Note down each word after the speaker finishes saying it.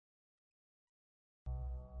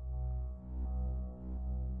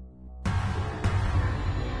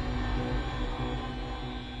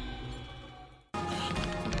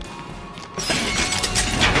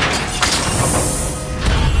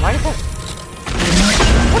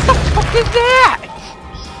fuck is that?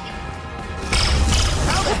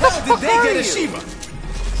 How the hell did they get a Shiva?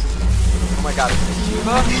 Oh my god, is this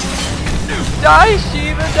Shiva? Die,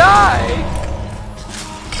 Shiva, die!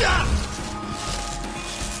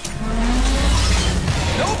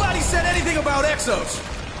 Nobody said anything about Exos.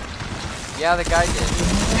 Yeah, the guy did.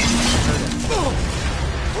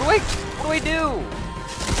 What do I do?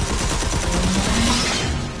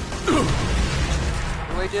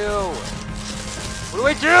 What do I do? What do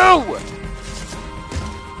I do?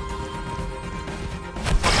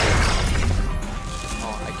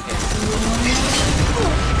 Oh, I can't.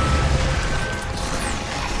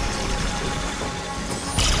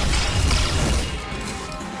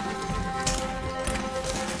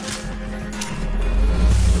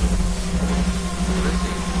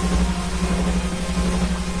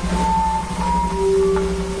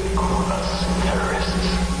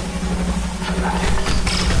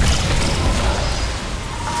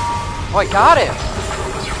 Oh, I got him!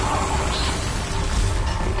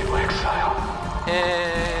 Into exile.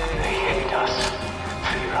 Hey. They hate us,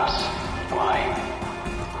 fear us. Why?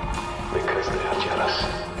 Because they are jealous.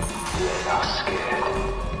 They are scared.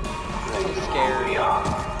 They know who we are.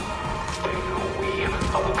 They know we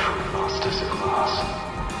are the true masters of Mars.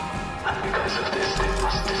 And because of this, they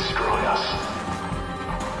must destroy us.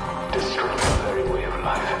 Destroy our very way of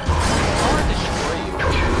life. I want to destroy you.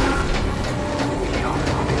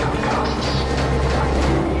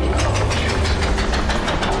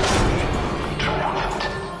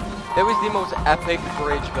 That was the most epic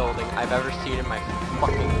bridge building I've ever seen in my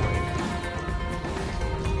fucking life.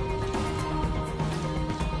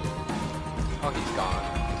 Oh, he's gone.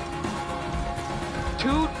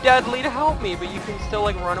 Too deadly to help me, but you can still,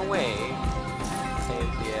 like, run away.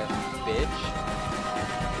 Fancy ass bitch.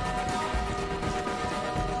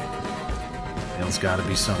 It's gotta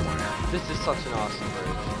be somewhere. This is such an awesome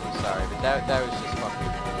bridge. I'm sorry, but that was just fucking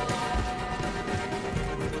cool.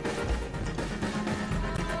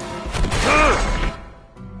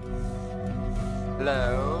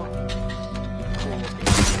 Hello? Cool looking.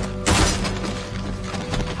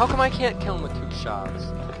 How come I can't kill him with 2 shots?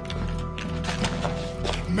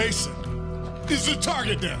 Mason, is the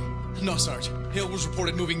target down? No, Sergeant. Hill was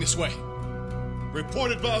reported moving this way.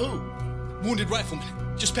 Reported by who? Wounded rifleman.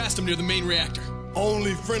 Just passed him near the main reactor.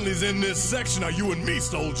 Only friendlies in this section are you and me,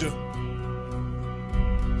 soldier.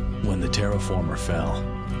 When the terraformer fell,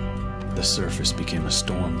 the surface became a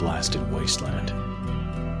storm-blasted wasteland.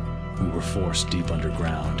 We were forced deep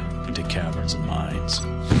underground into caverns and mines. In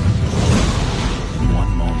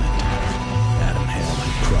one moment, Adam Hale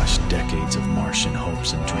had crushed decades of Martian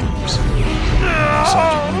hopes and dreams.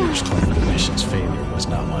 Sergeant Winters claimed the mission's failure was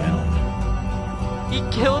not my own. He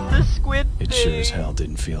killed the squid thing! It sure as hell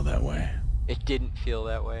didn't feel that way. It didn't feel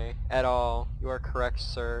that way at all. You are correct,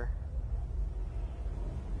 sir.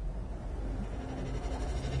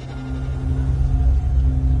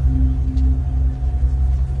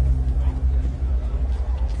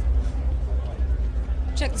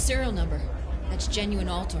 Check the serial number. That's genuine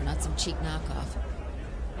Altor, not some cheap knockoff.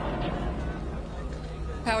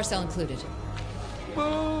 Power cell included.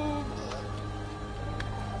 Boom!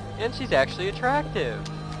 And she's actually attractive.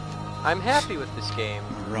 I'm happy with this game.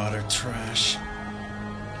 Marauder trash.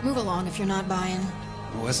 Move along if you're not buying.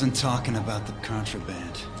 I wasn't talking about the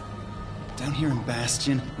contraband. Down here in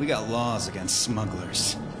Bastion, we got laws against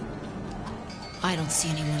smugglers. I don't see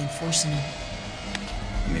anyone enforcing them.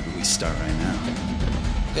 Maybe we start right now.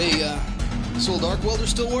 Hey, this old arc welder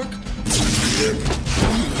still work?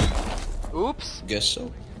 Oops. Guess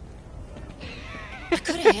so. I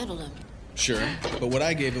could have handled him. Sure, but what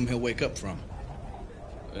I gave him, he'll wake up from.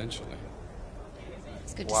 Eventually.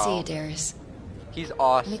 It's good to see you, Darius. He's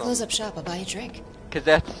awesome. Let me close up shop. I'll buy you a drink. Cause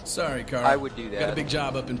that's... Sorry, Carl. I would do that. Got a big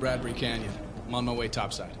job up in Bradbury Canyon. I'm on my way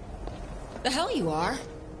topside. The hell you are?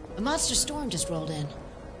 A monster storm just rolled in.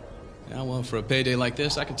 Yeah, well, for a payday like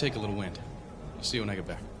this, I can take a little wind. I'll see you when I get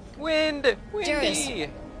back. Wind! Windy! Darius.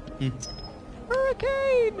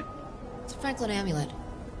 Hurricane! It's a Franklin amulet.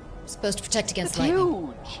 Supposed to protect against That's lightning.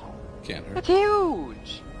 huge! Can't hurt. That's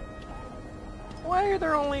huge! Why are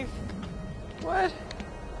there only... What?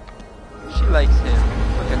 She likes him.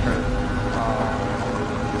 Look at her.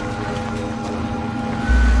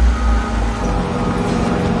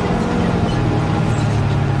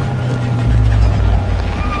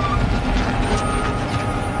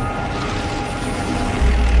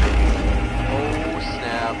 Oh,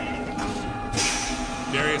 snap.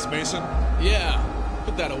 Darius Mason? Yeah,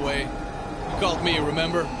 put that away. You called me,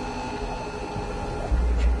 remember?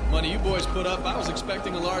 Money you boys put up, I was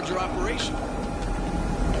expecting a larger operation.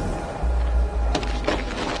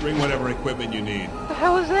 Bring whatever equipment you need. What the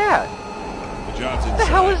hell is that? The job's inside. What the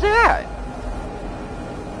hell is that?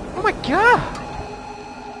 Oh my god!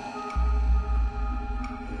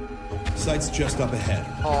 Site's just up ahead.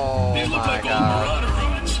 Oh These look my like old god.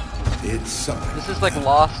 Marauder ruins. It's something. This is like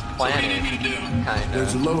Lost What do you need Planet, me to do?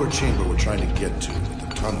 There's a kinda. lower chamber we're trying to get to, but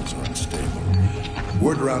the tunnels are unstable.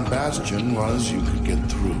 Word around Bastion was you could get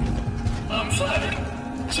through. I'm flattered.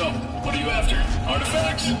 So, what are you after?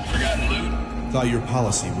 Artifacts? Forgotten loot? Thought your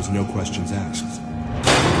policy was no questions asked.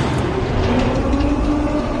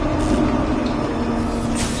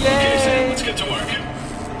 Okay, Sam, Yay! let's get to work.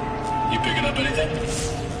 You picking up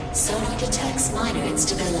anything? Sonar detects minor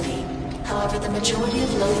instability. However, the majority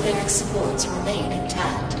of low-baric supports remain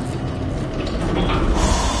intact.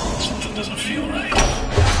 Something doesn't feel right.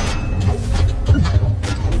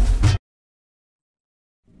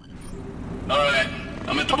 Alright,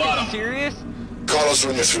 I'm at the Fucking bottom. serious? Call us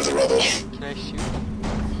when you're through the rubble. Can I shoot?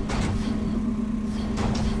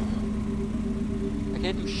 I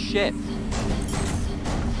can't do shit.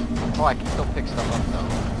 Oh, I can still pick stuff up though.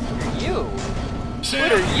 Who are you? Sam,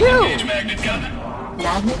 What are you? engage magnet gun.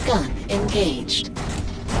 Magnet gun engaged.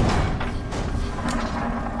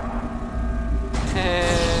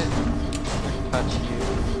 Touch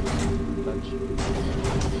you. Touch you.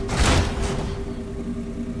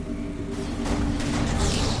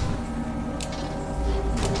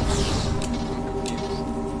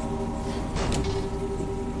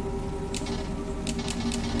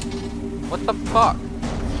 What the fuck?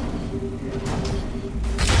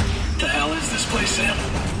 What the hell is this place, Sam?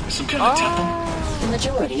 Some kind of temple? The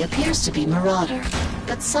majority appears to be Marauder,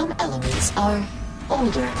 but some elements are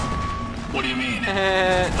older. What do you mean?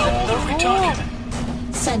 How old are we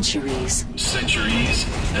talking? Centuries. Centuries?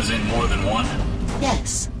 As in more than one?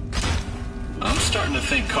 Yes. I'm starting to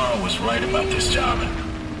think Carl was right about this job.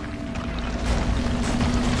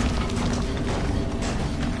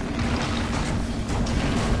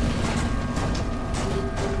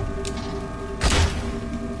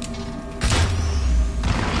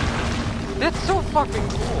 That's so fucking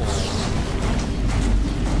cool.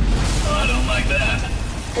 I don't like that.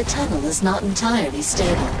 The tunnel is not entirely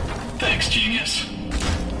stable. Thanks, genius. You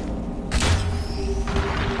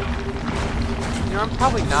know, I'm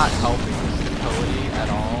probably not helping this facility at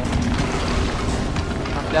all.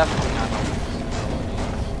 I'm definitely not helping this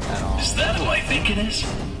facility at all. Is that who I think it is?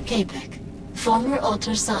 Capek, former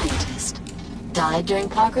altar scientist. Died during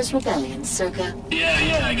Parker's Rebellion circa...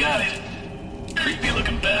 Yeah, I got it. Creepy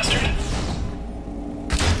looking bastard.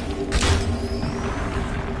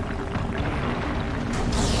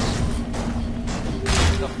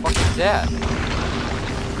 What the fuck is that?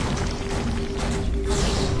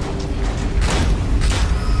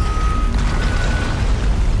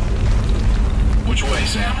 Which way,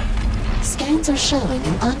 Sam? Scans are showing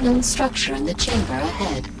an unknown structure in the chamber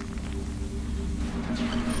ahead.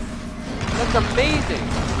 That's amazing!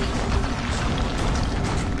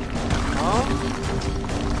 Huh?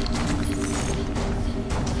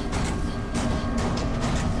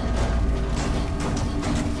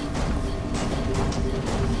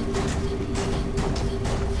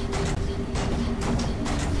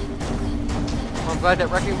 I'm glad that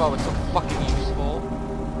wrecking ball was so fucking useful.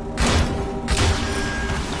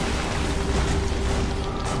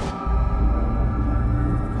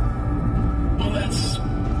 Well, that's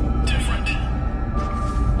different.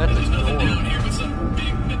 That's There's nothing door. down here but some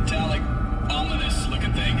big metallic, ominous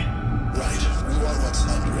looking thing. Right. We want what's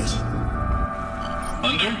under it.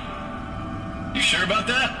 Under? You sure about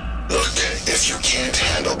that? Look, if you can't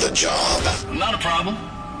handle the job, Not a problem.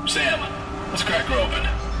 Sam, let's crack her open.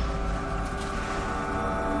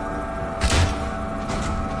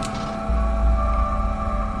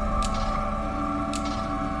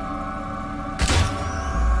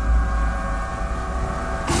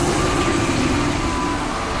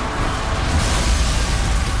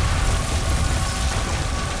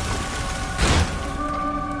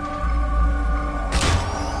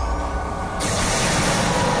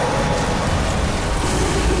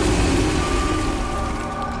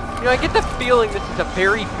 You know, I get the feeling this is a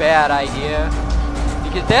very bad idea.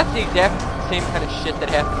 Because that's the exact same kind of shit that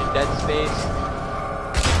happened in Dead Space.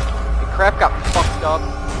 The crap got fucked up.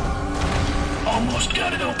 Almost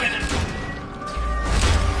got it open.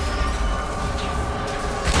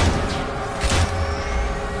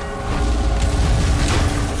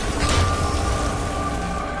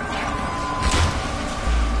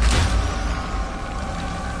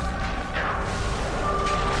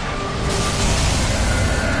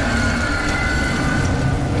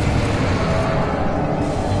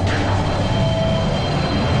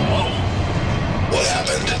 what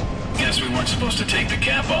happened? Guess we weren't supposed to take the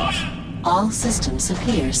cap off. All systems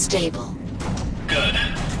appear stable.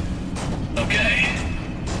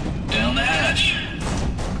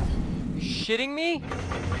 shitting me?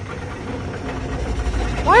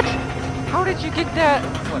 What? How did you get that?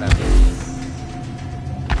 Whatever.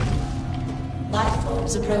 Life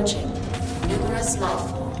forms approaching. Numerous life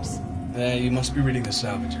forms. You must be reading the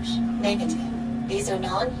salvagers. Negative. These are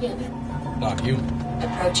non-human. Not you.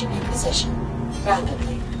 Approaching in position.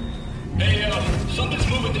 Rapidly. Hey, something's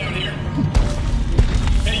moving down here.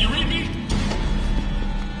 Hey, you read me?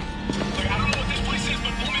 Like, I don't know what this place is,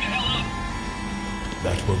 but pull me the hell up.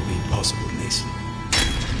 That won't be possible, Mason.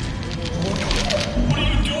 What are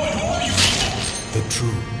you doing? Who are you people? The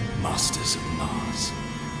true masters of Mars.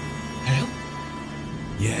 Hell?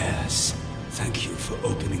 Yes. Thank you for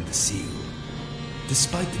opening the seal.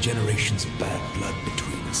 Despite the generations of bad blood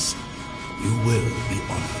between us, you will be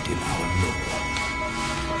honored in our lore.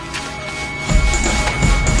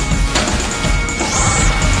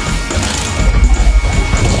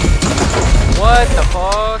 What the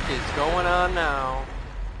fuck is going on now?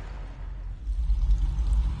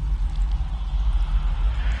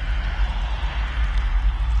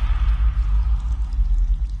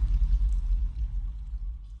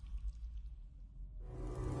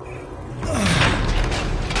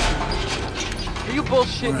 Are you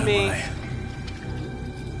bullshitting me? I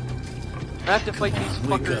have to fight these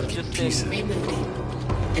fuckers just in. Rebooting.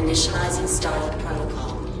 Initializing startup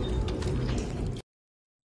protocol.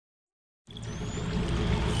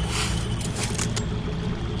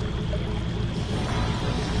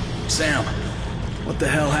 Sam, what the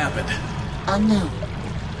hell happened? Unknown.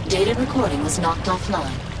 Data recording was knocked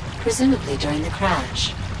offline, presumably during the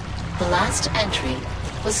crash. The last entry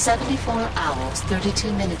was 74 hours,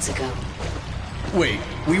 32 minutes ago. Wait,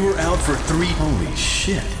 we were out for 3... Holy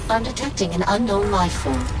shit. I'm detecting an unknown life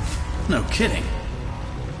form. No kidding.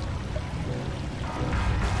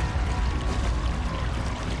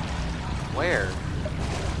 Where?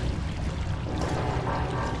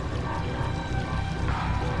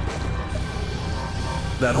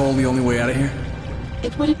 That hole the only way out of here?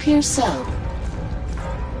 It would appear so. I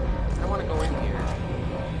don't want to go in here.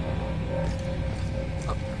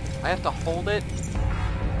 Oh, I have to hold it?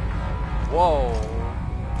 Whoa.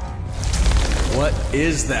 What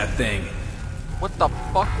is that thing? What the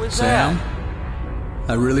fuck was Sam?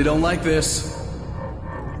 that? I really don't like this.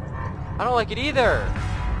 I don't like it either.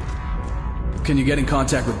 Can you get in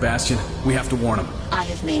contact with Bastion? We have to warn him. I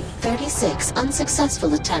have made 36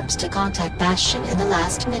 unsuccessful attempts to contact Bastion in the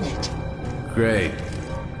last minute. Great.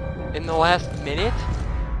 In the last minute?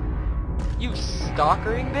 You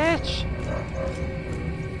stalkering bitch!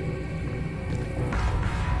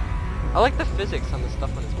 I like the physics on the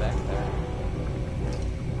stuff on his back there.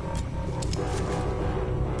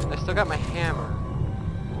 I still got my hammer.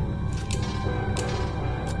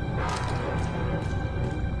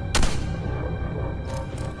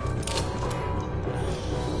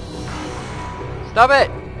 Stop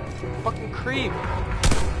it! Fucking creep!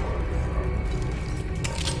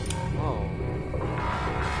 Whoa.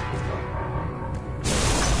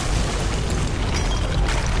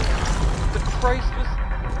 The Christ was...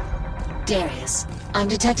 Darius, I'm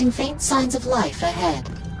detecting faint signs of life ahead.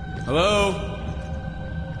 Hello?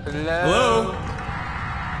 Hello? Hello?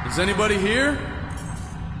 Is anybody here?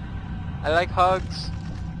 I like hugs.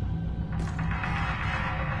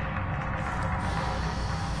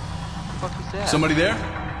 What the fuck is that? Somebody there?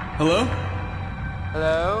 Hello?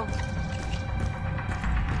 Hello?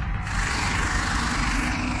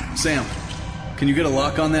 Sam, can you get a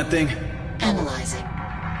lock on that thing? Analyzing.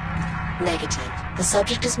 Negative. The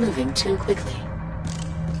subject is moving too quickly.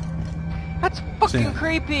 That's fucking Sam.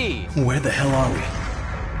 creepy! Where the hell are we?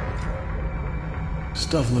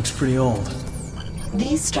 Stuff looks pretty old.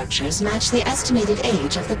 These structures match the estimated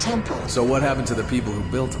age of the temple. So what happened to the people who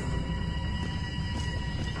built them?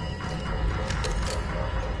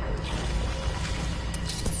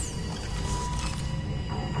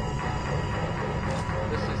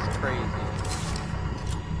 This is crazy.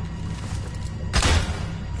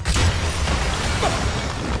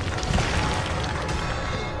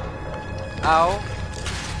 Ow.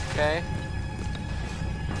 Okay.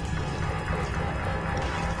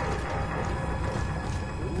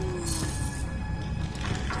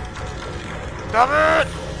 Stop it!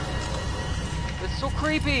 It's so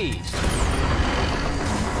creepy!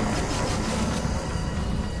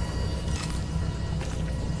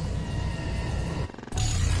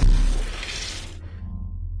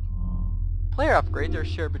 Player upgrades are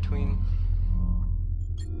shared between...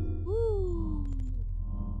 Woo.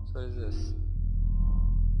 So what is this?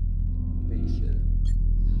 Basic.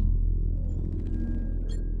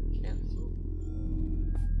 Cancel.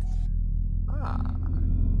 Ah.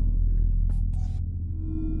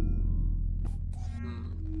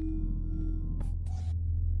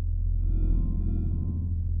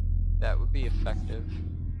 effective.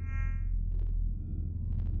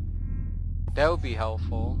 That would be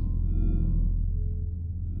helpful.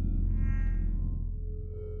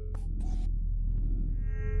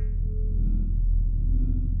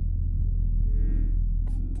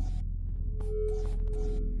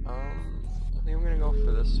 I think I'm gonna go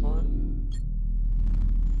for this one.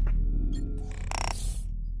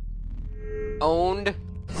 Owned.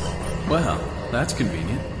 Well, that's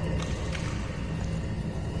convenient.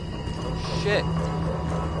 Oh shit.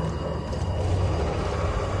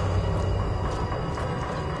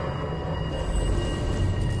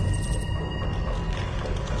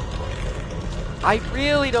 I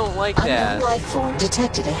really don't like that. Unknown life form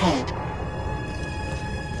detected ahead.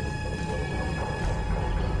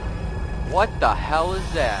 What the hell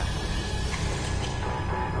is that?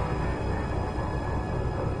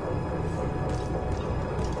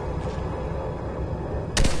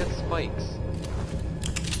 Good spikes.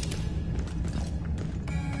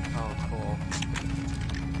 Oh, cool.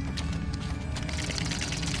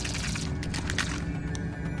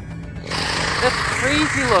 That's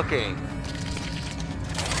crazy looking.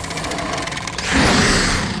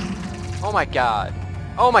 Oh my god.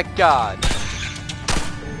 Oh my god.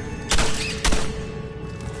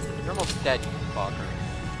 You're almost dead, you fucker.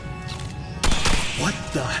 What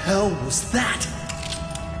the hell was that?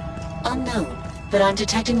 Unknown, but I'm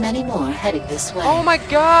detecting many more heading this way. Oh my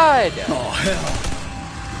god! Oh, hell.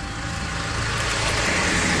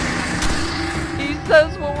 He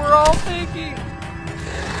says what we're all thinking!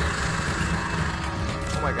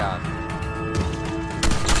 Oh my god.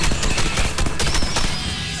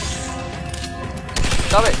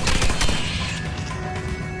 Stop it!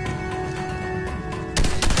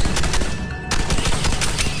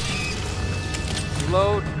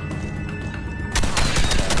 Reload.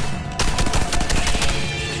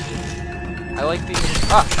 I like these.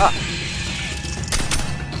 Ah!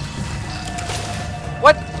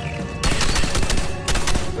 What?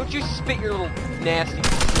 Don't you spit your little nasty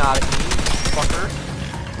snot at me, fucker.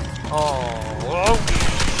 Oh.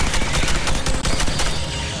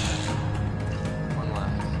 One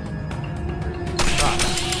left. Ah.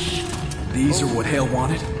 These are what Hale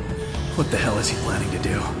wanted? What the hell is he planning to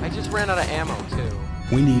do? I just ran out of ammo, too.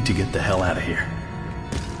 We need to get the hell out of here.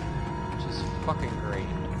 Which is fucking great.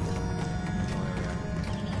 Oh, there we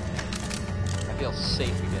are. I feel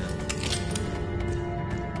safe again.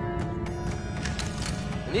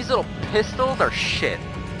 And these little pistols are shit.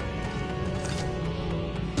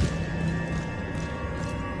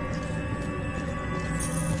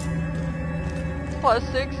 Plus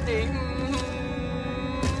 60.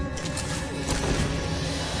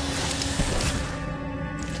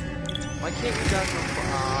 Why can't you guys go for...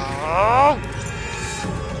 Oh!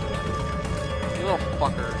 You little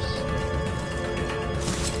fuckers.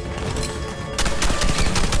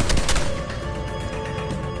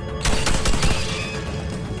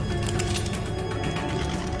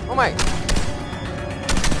 Oh my!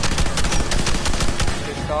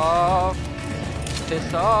 Pissed off.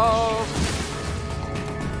 Pissed off.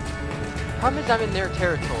 Problem is I'm in their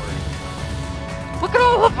territory. Look at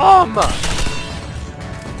all of them!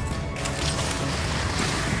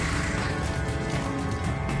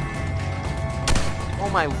 Oh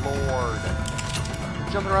my lord. They're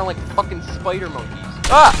jumping around like fucking spider monkeys.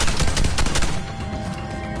 Ah!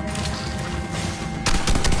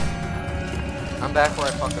 I'm back where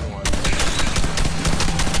I fucking was.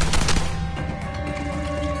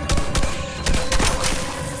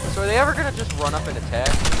 So are they ever gonna just run up and attack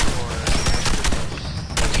me, or...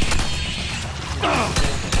 I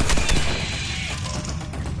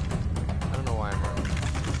don't know why I'm running.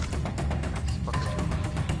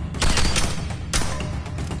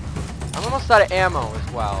 I'm almost out of ammo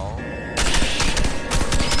as well.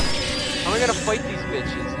 How am I gonna fight these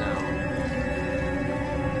bitches now?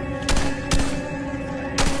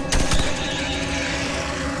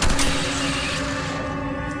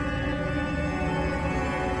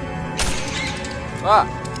 Ah!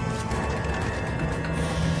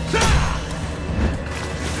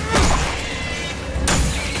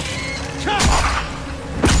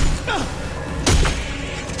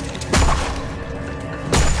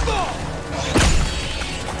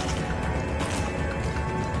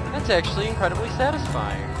 That's actually incredibly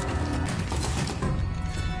satisfying.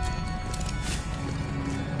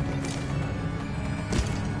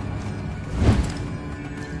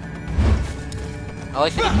 I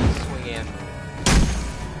like that you can swing and move.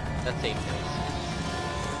 That's ain't nice.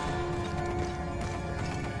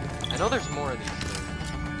 I know there's more of these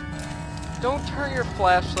things. Don't turn your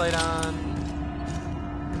flashlight on.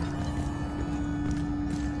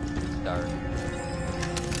 It's dark.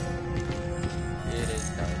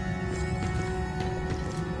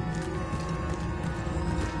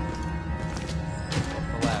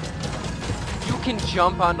 can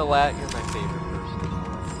jump onto lat. You're my favorite person.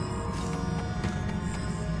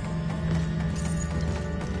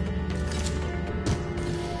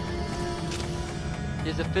 He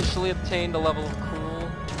has officially obtained a level of cool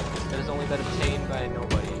that has only been obtained by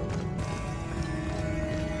nobody.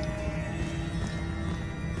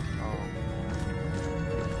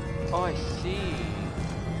 Oh, I see.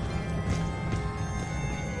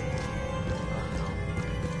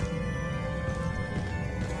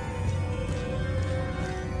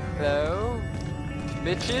 Hello?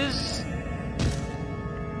 Bitches?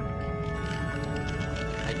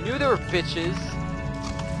 I knew there were bitches.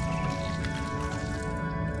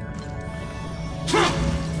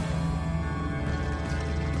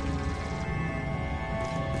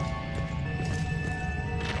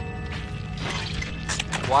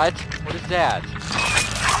 What? What is that?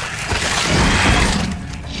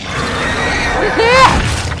 What is that?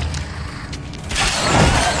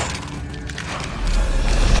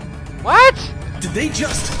 What? Did they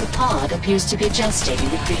just... The pod appears to be gestating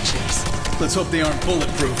the creatures. Let's hope they aren't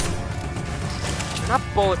bulletproof. They're not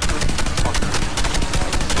bulletproof.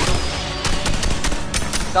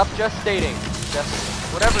 Stop gestating. Just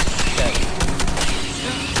whatever you said.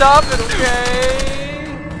 Just stop it,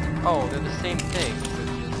 okay? Oh, they're the same thing.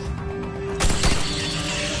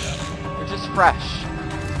 They're just fresh.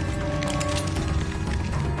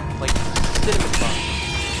 Like cinnamon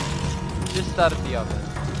buns. Just out of the oven.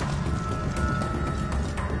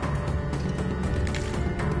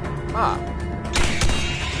 Ah.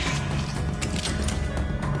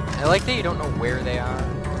 I like that you don't know where they are.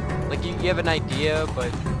 Like, you have an idea, but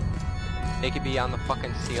they could be on the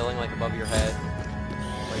fucking ceiling, like, above your head.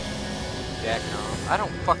 Like, jacking off. I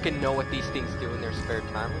don't fucking know what these things do in their spare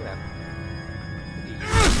time. Look at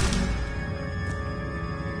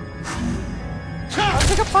that. I'll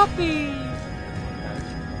take a puppy!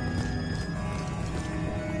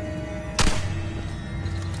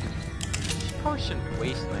 Probably shouldn't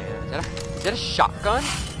waste my hand. Is that a shotgun?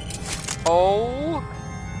 Oh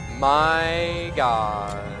my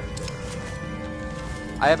god.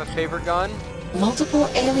 I have a favorite gun. Multiple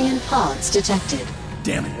alien pods detected.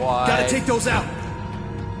 Damn it. What? Gotta take those out.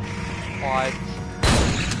 What?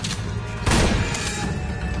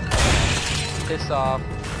 Piss off.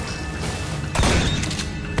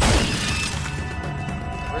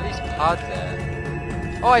 Where are these pods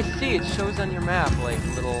at? Oh, I see. It shows on your map, like,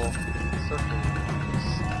 little circles.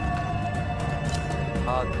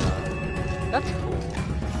 Pods are. That's cool.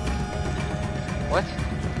 What?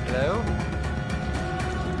 Hello?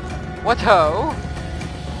 What-ho?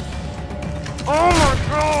 Oh my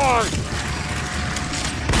god!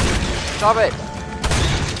 Stop it!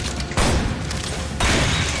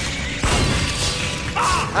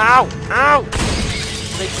 Ow! Ow!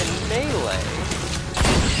 They can melee,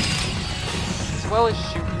 as well as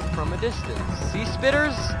shoot you from a distance. Sea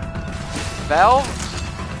spitters? Valve?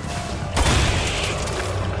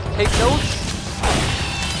 Take notes?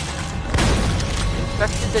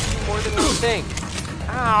 Infected that do more than we think.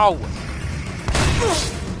 Ow!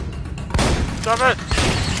 Stop it!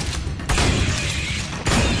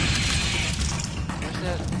 Where's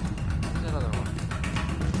that other one?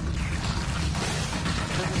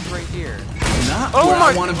 This is right here. Not oh where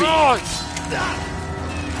my I want to be. God!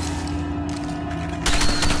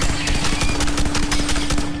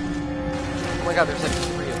 Oh my god, there's like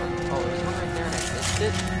 3 of them. Oh, there's one right there and I missed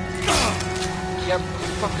it? Yep,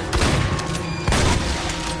 fucking...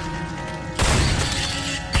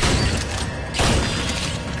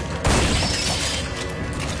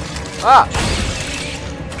 Ah!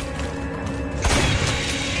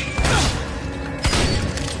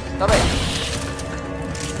 Stop it!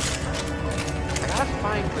 I gotta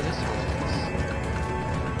find where this one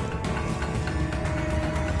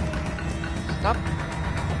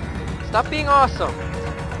is. Stop being awesome!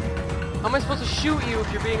 How am I supposed to shoot you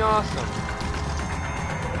if you're being awesome?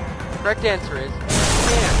 The correct answer is, you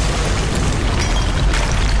can't.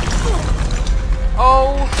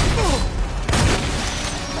 Oh!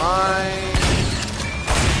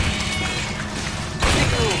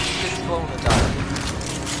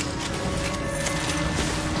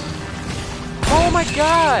 Oh my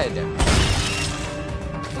god!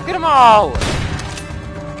 Look at them all!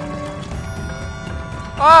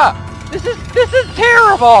 Ah! This is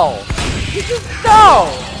terrible! This is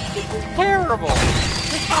terrible!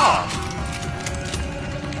 Piss off!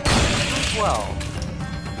 Well.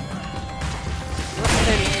 What's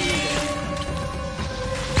that?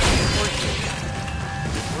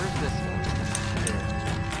 Where's this one? Here.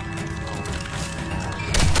 Oh.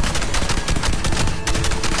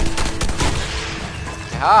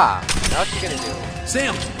 Ah, now what you gonna do?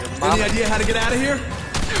 Sam, Any idea how to get out of here?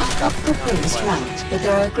 Up the proposed route, but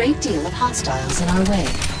there are a great deal of hostiles in our way.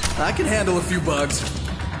 I can handle a few bugs.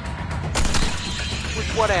 With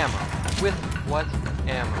what ammo? With what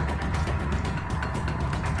ammo?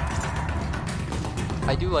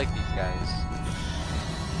 I do like these guys.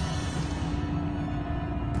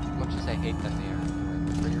 As much as I hate them, they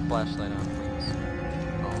are. Bring your flashlight on, please.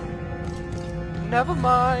 Oh. Never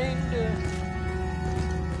mind.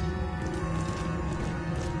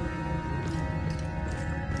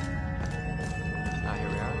 Ah, here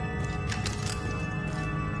we are.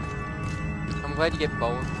 I'm glad you get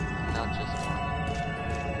both, not just one.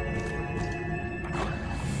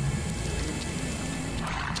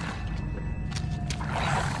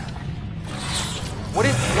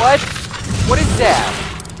 What is that?